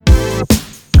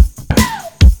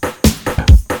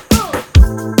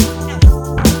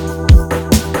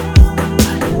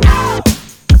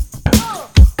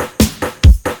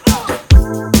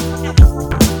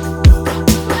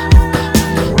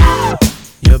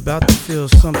about to feel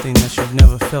something that you've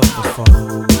never felt before.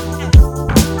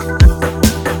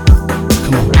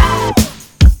 Come on.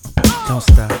 Don't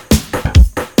stop.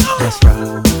 Let's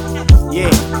ride.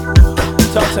 Yeah.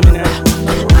 Talk to me now.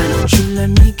 Why don't you let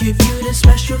me give you this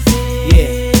special feeling?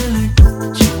 Yeah.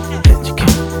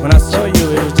 When I saw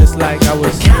you, it was just like I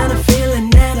was the kind of feeling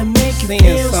that'll make you seeing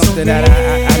feel something so that I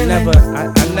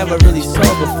never really saw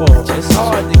before. It's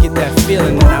hard to get that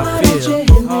feeling that I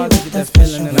feel. Hard to get that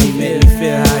feeling that you made me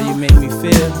feel. How you make me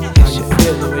feel. How you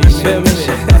feel the way you feel me.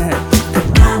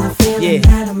 kind of feeling Yeah.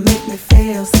 that'll make me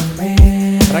feel so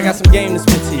real. But I got some game to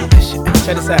spit to you.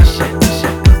 Check this out.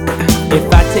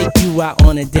 If I take you out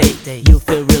on a date, you'll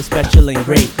feel real special and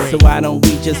great. So why don't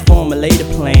we just formulate a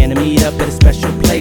plan and meet up at a special place?